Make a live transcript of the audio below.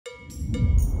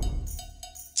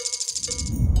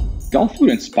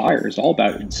Gulfood Inspire is all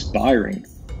about inspiring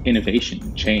innovation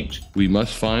and change. We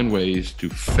must find ways to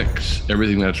fix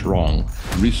everything that's wrong.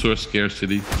 Resource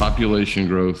scarcity, population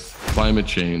growth, climate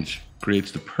change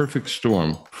creates the perfect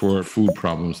storm for food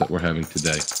problems that we're having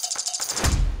today.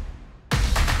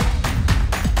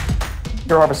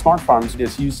 Harvest Smart Farms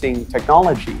is using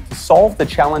technology to solve the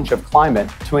challenge of climate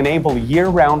to enable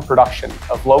year-round production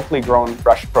of locally grown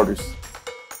fresh produce.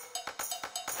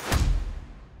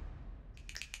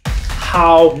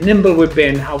 How nimble we've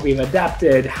been, how we've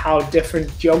adapted, how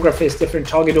different geographies, different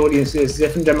target audiences,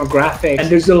 different demographics, and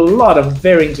there's a lot of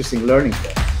very interesting learning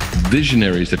there.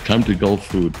 Visionaries that come to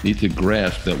Gulfood need to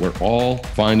grasp that we're all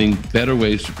finding better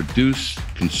ways to produce,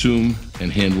 consume,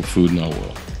 and handle food in our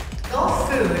world.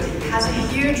 Gulfood has a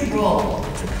huge role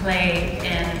to play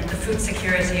in the food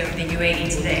security of the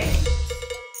UAE today.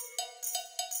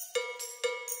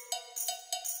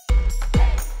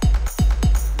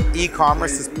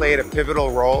 E-commerce has played a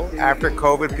pivotal role. After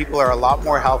COVID, people are a lot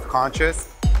more health conscious.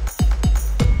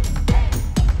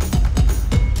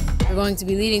 We're going to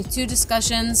be leading 2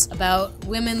 discussions about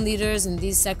women leaders in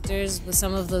these sectors with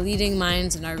some of the leading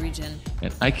minds in our region.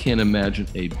 And I can't imagine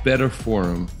a better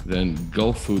forum than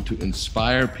Gulfood to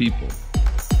inspire people